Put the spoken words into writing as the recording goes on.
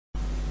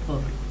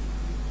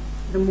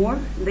the more,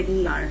 the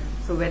ER.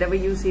 So wherever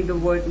you see the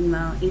word in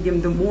the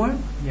idiom, the more,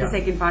 Yeah. the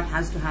second part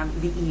has to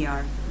have the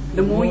ER.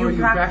 The more you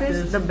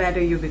practice, the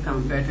better you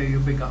become. The better you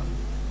become.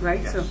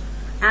 Right? Yes. So,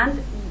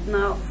 and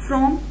now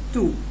from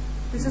to.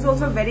 This is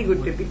also a very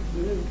good tip.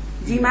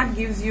 GMAT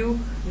gives you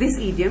this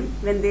idiom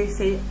when they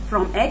say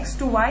from X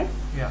to Y.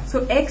 Yeah.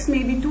 So X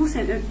may be two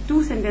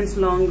sentence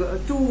long,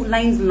 2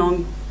 lines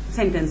long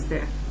sentence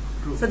there.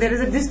 True. So there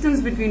is a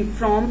distance between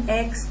from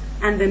X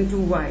and then to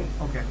Y.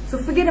 Okay. So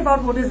forget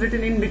about what is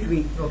written in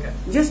between. Okay.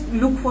 Just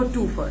look for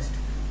 2 first.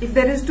 If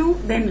there is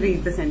 2, then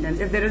read the sentence.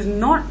 If there is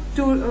not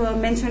 2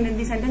 mentioned in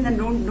the sentence, then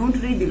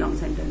don't read the long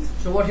sentence.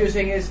 So what you're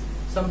saying is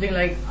something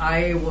like,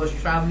 I was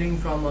traveling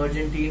from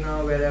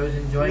Argentina where I was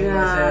enjoying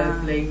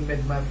myself, playing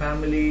with my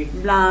family,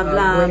 Blah,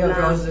 blah, going blah.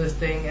 across this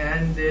thing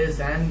and this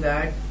and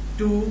that,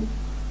 to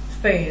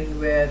Spain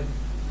where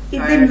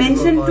If I they had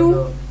mention to go to,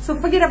 for the so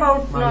forget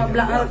about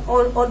minor,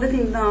 all the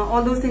things,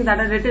 all those things that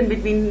are written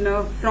between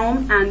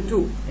from and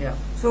to. yeah.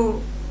 So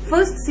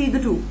first see the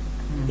 2.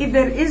 If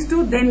there is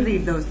 2, then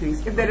read those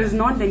things. If there is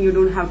not, then you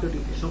don't have to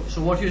read it.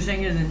 So what you're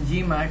saying is in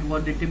GMAT,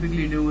 what they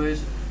typically do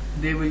is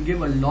they will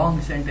give a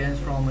long sentence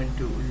from and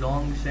to.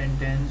 Long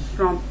sentence.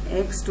 From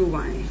X to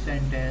Y.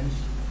 Sentence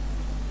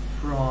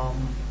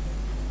from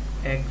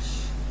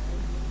X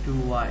to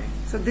Y.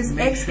 So this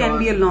Make X can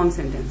be a long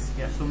sentence.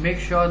 Yeah. So make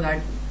sure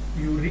that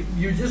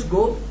you just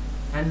go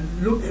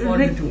and look for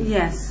the 2.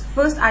 Yes.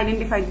 First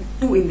identify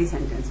 2 in the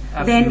sentence.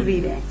 Absolutely. Then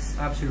read X.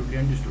 Absolutely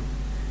understood.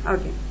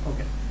 Okay.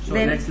 Okay. So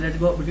Then let's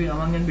go between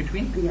among and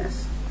between.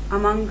 Yes.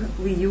 Among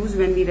we use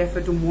when we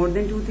refer to more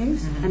than 2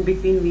 things, and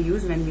between we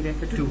use when we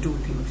refer to 2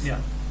 things. Yeah.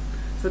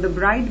 So the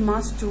bride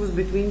must choose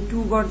between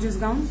 2 gorgeous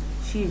gowns.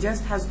 She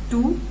just has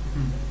 2,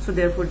 so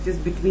therefore it is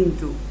between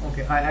 2.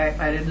 Okay.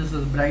 I read this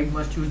as bride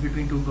must choose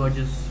between 2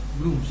 gorgeous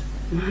grooms.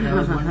 And I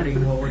was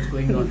wondering what's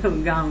going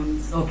on.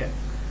 Gowns. Okay.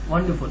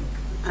 Wonderful.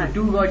 So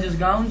 2 gorgeous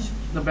gowns.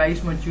 The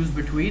bride must choose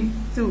between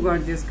 2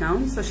 gorgeous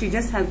gowns. So she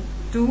just has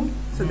 2,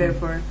 so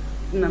therefore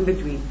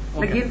between. The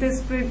Okay. gift is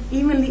spread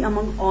evenly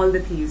among all the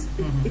thieves.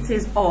 It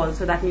says all,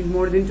 so that means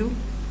more than 2.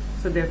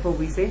 So therefore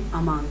we say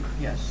among.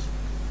 Yes.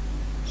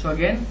 So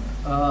again,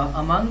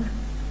 among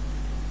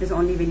Is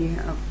only when you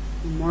have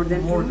more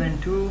than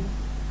 2,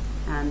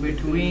 and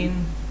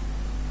between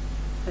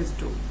is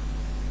 2.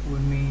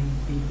 would mean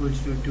equals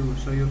to 2.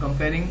 So you're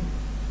comparing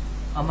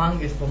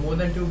among is for more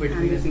than 2,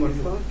 between is for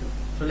 2.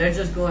 So let's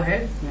just go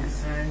ahead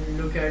and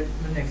look at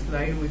the next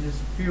slide, which is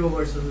fewer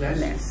versus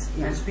less.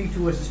 And speak to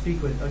versus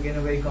speak with. Again,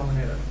 a very common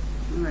error.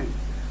 Right.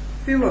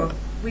 Fewer.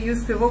 We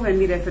use fewer when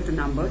we refer to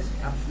numbers.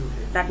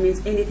 Absolutely. That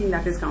means anything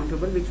that is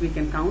countable, which we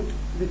can count,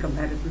 we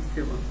compare it with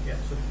fewer. Yeah.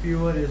 So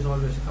fewer is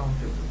always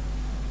countable.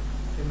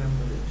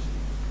 Remember this.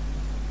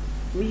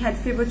 We had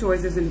fewer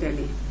choices in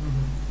Delhi,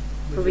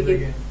 so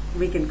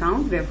we can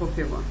count. Therefore,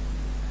 fewer.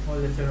 All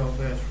the of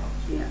the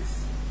restaurants.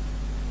 Yes.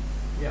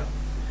 Yeah.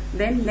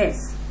 Then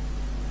less.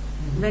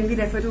 When we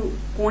refer to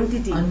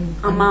quantity,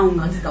 amount.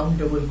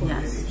 Uncountable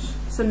quantities. Yes.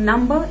 So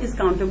number is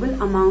countable,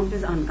 amount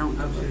is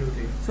uncountable.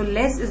 Absolutely. So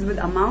less is with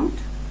amount,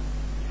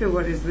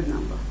 fewer is with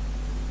number.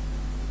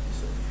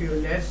 So few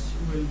less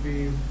will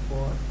be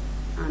for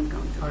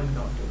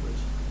uncountables.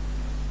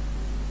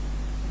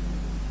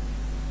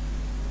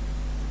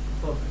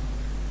 Perfect.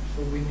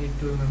 So we need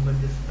to remember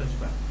this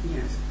as well.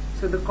 Yes.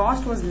 So the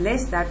cost was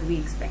less that we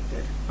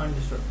expected.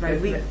 Understood. Right.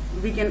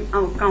 We can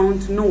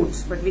count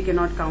notes, but we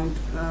cannot count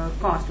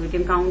cost. We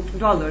can count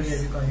dollars.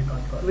 Yeah, you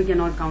can't cost. We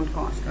cannot count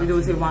cost. Absolutely. We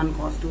don't say 1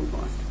 cost, 2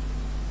 cost.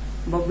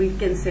 But we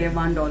can say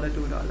 $1,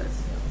 $2.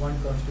 Yeah,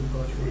 1 cost, 2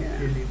 cost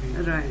would really be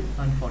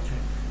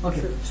unfortunate.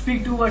 Okay. So,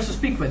 speak to versus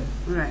speak with.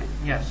 Right.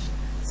 Yes.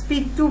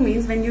 Speak to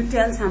means when you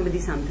tell somebody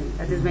something.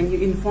 That is when you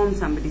inform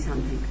somebody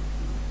something.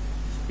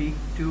 Speak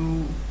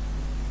to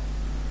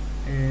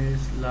is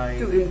like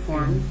to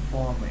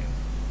informing.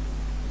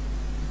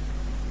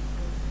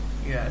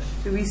 Yes.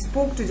 So we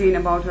spoke to Jane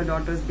about her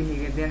daughter's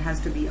behavior. There has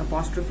to be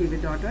apostrophe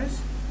with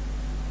daughters.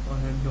 On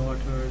her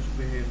daughter's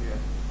behavior.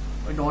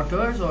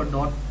 Daughters or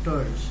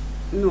daughters?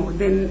 No,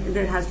 then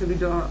there has to be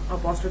the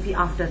apostrophe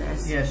after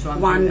S. Yes, so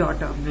one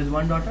daughter. There's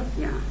one daughter?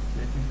 Yeah.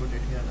 Let me put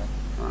it here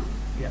then.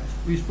 Yes.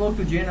 We spoke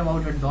to Jane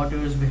about her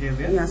daughter's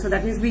behavior. Yeah, so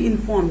that means we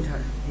informed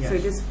her. Yes. So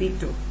it is speak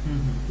to.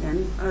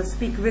 Then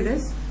speak with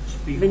is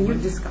when you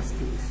discuss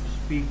things.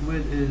 Speak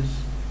with is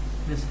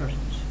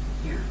discussions.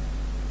 Yeah.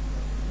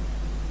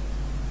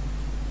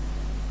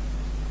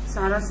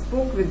 Sarah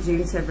spoke with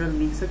Jane several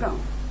weeks ago.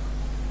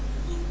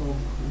 Spoke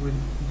with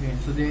Jane.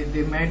 So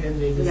they met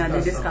and they discussed. Yeah,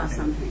 they discussed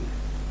something.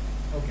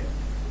 Okay.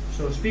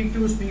 So speak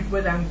to, speak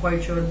with. I'm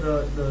quite sure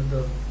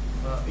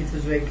it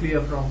is very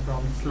clear from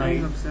slide. I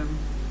hope so.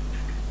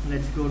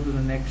 Let's go to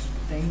the next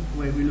thing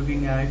where we're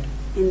looking at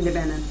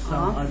independent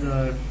some of.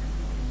 Other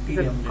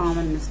the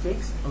common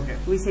mistakes. Okay.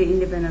 We say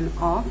independent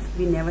of.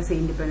 We never say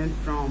independent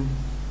from.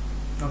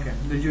 Okay.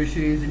 The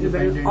judiciary is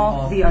independent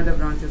of the other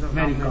branches of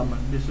government. Very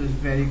common. This is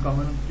very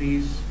common.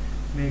 Please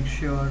make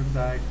sure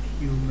that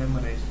you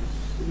memorize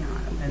this.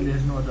 Yeah. And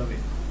there's no other way.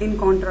 In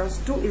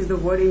contrast to is the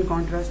word. In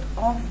contrast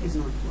of is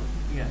not word.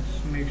 Yes,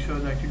 make sure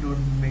that you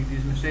don't make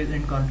these mistakes.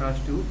 In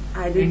contrast to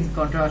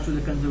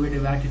the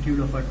conservative attitude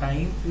of our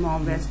time,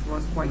 West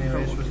was quite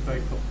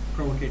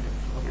provocative.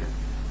 Okay.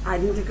 Yeah.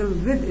 Identical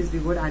with is the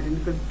word.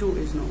 Identical to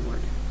is no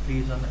word.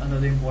 Please,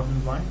 another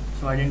important one.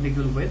 So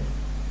identical with,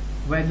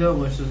 whether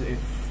versus if.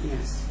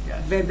 Yes.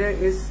 Yes. Whether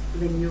is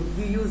when you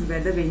use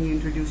whether when you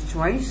introduce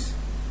choice,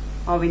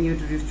 or when you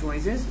introduce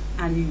choices,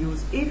 and you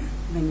use if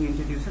when you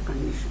introduce a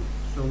condition.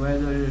 So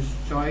whether is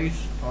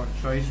choice or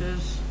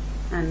choices,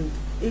 and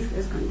if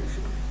is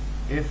conditional.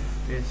 If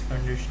is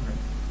conditional.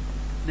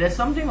 There's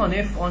something on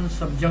if on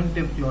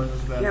subjunctive clause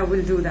as well. Yeah,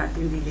 we'll do that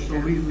in the later. So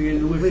we'll do it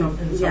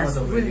in some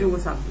other way.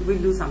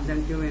 We'll do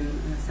subjunctive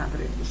in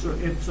separately.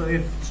 So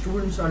if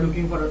students are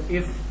looking for a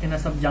if in a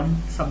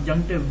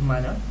subjunctive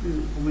manner,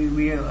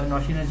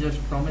 Nausheen has just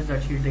promised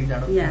that she'll take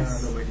that up in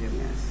another video.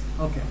 Yes.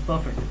 Okay,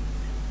 perfect.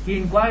 He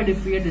inquired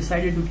if we had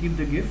decided to keep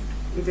the gift.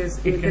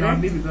 It cannot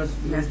be because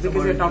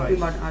we're talking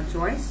about our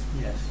choice.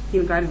 Yes. He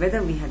inquired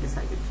whether we had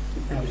decided to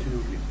keep the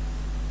Absolutely. gift.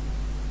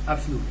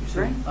 Absolutely.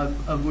 So right?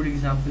 a good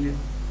example here.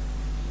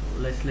 So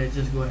let's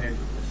just go ahead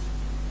with this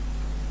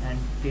and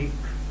take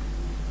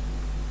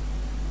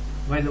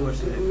whether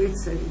versus if.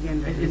 It's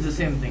again. It's the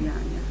same thing. Yeah.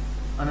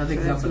 Another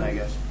example, I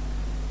guess.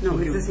 No,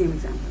 it's the same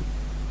example.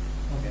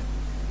 Okay.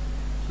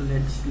 So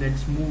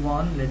let's move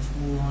on. Let's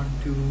move on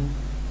to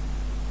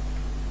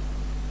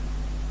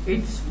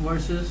its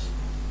versus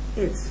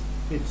its.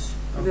 Okay.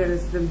 There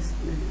is the it's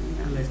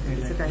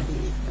a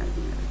typing error.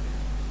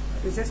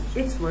 It's just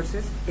its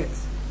versus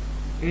its.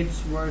 Its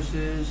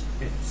versus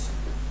its.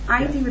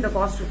 IT with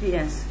apostrophe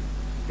s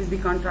is the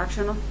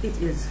contraction of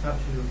it is.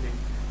 Absolutely.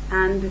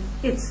 And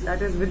its,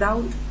 that is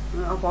without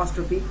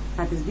apostrophe,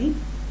 that is the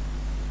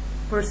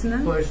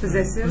personal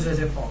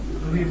possessive form.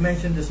 We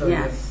mentioned this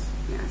earlier.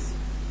 Yes.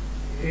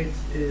 It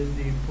is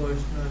the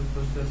personal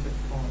possessive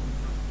form.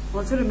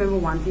 Also remember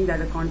one thing, that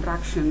the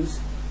contractions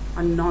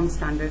are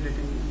non-standard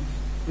written English.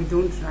 We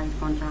don't write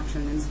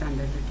contraction in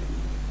standard written.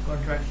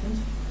 Contractions?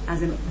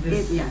 As in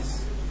this,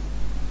 yes.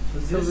 So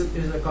this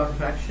is a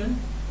contraction,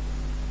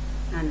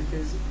 and it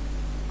is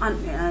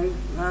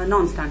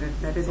non-standard.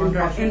 That is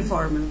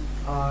informal.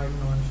 Are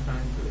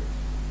non-standard.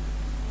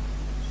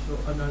 So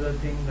another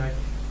thing that.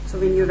 So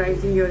when you're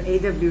writing your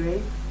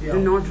AWA, do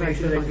not write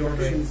sure your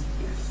contractions.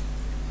 Yes.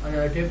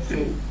 Another tip: so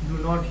do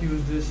not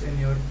use this in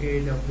your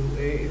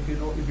AWA. If you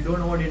don't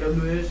know what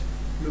AWA is,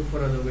 look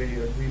for other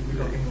videos. We'll be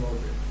talking about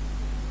it.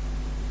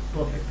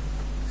 Perfect.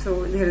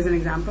 So here is an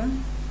example.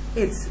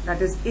 Its,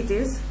 that is it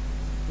is.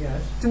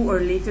 Yes. Too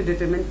early to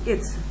determine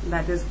its,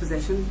 that is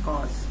possession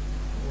cause.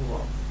 Oh,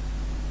 wow.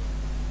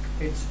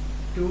 It's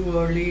too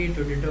early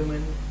to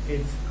determine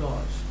its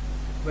cause,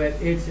 where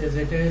its is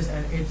it is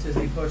and its is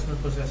the personal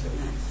possessive.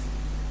 Yes.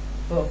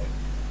 Perfect.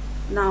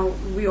 Now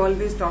we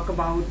always talk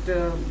about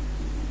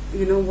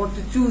what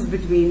to choose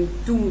between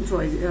two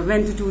choices,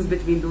 when to choose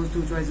between those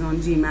two choices on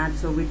GMAT.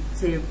 So we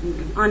say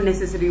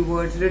unnecessary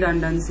words,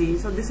 redundancy.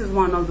 So this is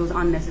one of those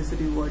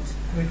unnecessary words.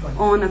 Which one?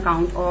 On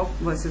account of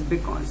versus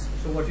because.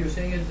 So what you're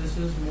saying is this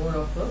is more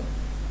of a,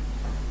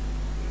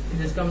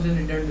 this comes in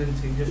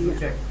redundancy, just to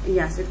check.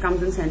 Yes, it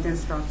comes in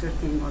sentence structure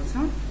thing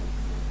also.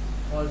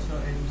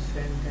 Also in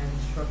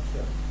sentence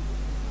structure.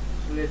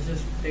 So let's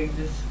just take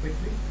this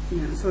quickly.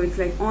 Yeah, so it's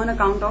like on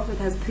account of, it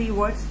has 3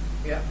 words.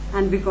 Yeah.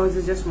 And because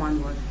is just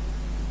 1 word.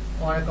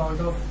 On account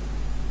of,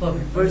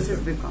 perfect. Versus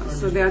because. Understood.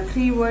 So there are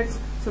 3 words.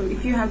 So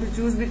if you have to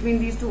choose between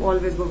these two,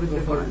 always go with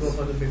because. Go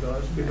for the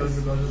because. Because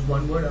is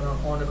 1 word and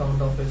on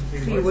account of is 3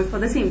 words. 3 words for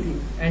the same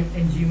thing. And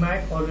in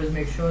GMAT, always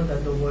make sure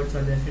that the words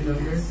are less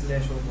redundant,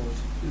 less verbose.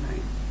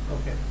 Right.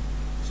 Okay.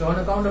 So on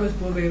account of his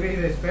poor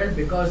behavior, he spelled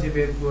because he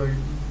behaved poorly.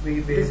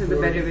 This is the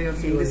better way of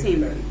saying the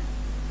same thing.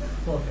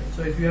 Perfect.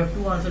 So if you have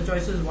 2 answer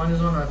choices, one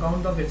is on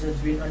account of, it's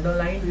been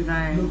underlined.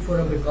 Right. Look for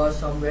a because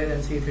somewhere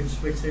and see if it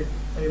fits it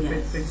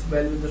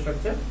well with the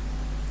structure,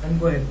 and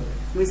go ahead with it.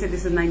 We said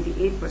this is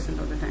 98%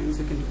 of the times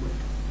you can do it.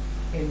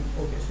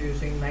 Okay, so you're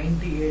saying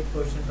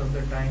 98% of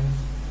the times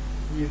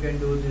you can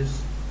do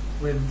this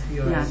with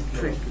your eyes closed.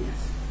 Trick,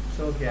 yes.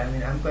 So okay, I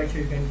mean I'm quite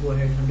sure you can go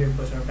ahead 100%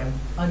 of the time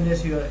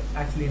unless you are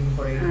actually aiming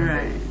for 800.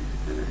 Right.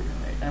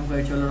 I'm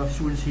quite sure a lot of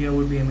students here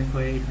would be aiming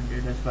for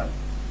 800 as well.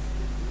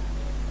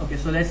 Okay,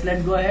 so let's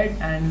go ahead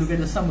and look at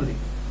the summary.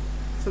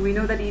 So we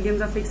know that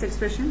idioms are fixed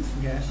expressions.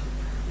 Yes.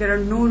 There are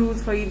no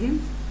rules for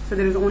idioms, so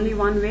there is only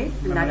one way,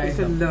 and that is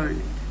to learn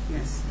it.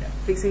 Yes. Yeah.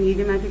 Fixing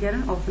idiomatic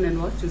error often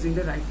involves choosing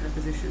the right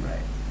preposition.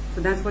 Right. So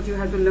that's what you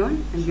have to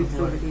learn, and you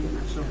throw with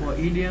idiomatic. So for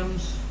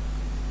idioms,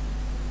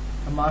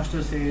 the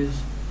master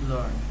says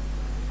learn.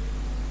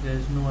 There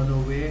is no other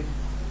way.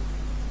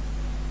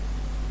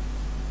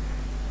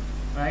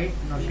 Right,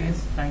 Nausheen?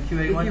 Yes. Thank you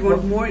very much. If you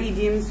want more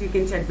idioms, you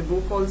can check the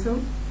book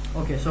also.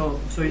 Okay, so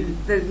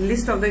the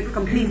list of the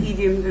complete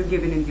idioms is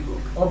given in the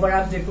book. Or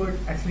perhaps they could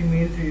actually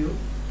mail to you.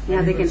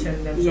 Yeah, they can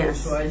send them.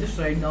 Yes. So I'll just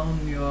write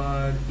down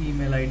your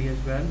email ID as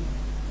well.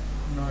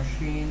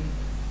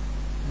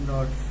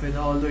 Nausheen.fida,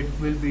 although it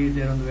will be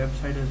there on the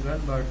website as well,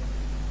 but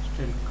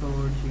still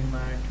code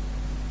GMAT.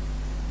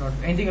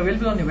 Anything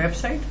available on your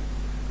website?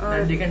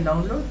 that they can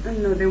download?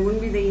 No, there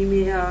won't be the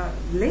email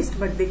list,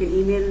 but they can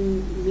email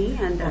me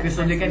and. Okay,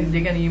 so they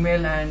can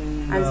email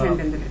and. I'll send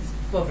them the list.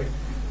 Perfect.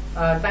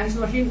 Thanks,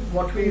 Machine.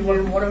 What are we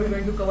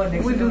going to cover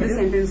next? We'll do the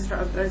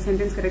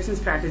sentence correction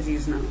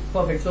strategies now.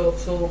 Perfect.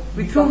 So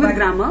we through with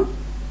grammar.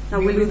 Now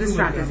we'll do the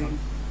strategy.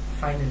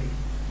 Finally.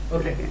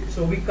 Okay.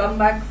 So we come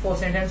back for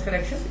sentence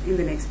correction in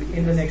the next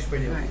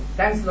video. Right.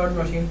 Thanks a lot,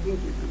 Machine.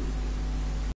 Thank you.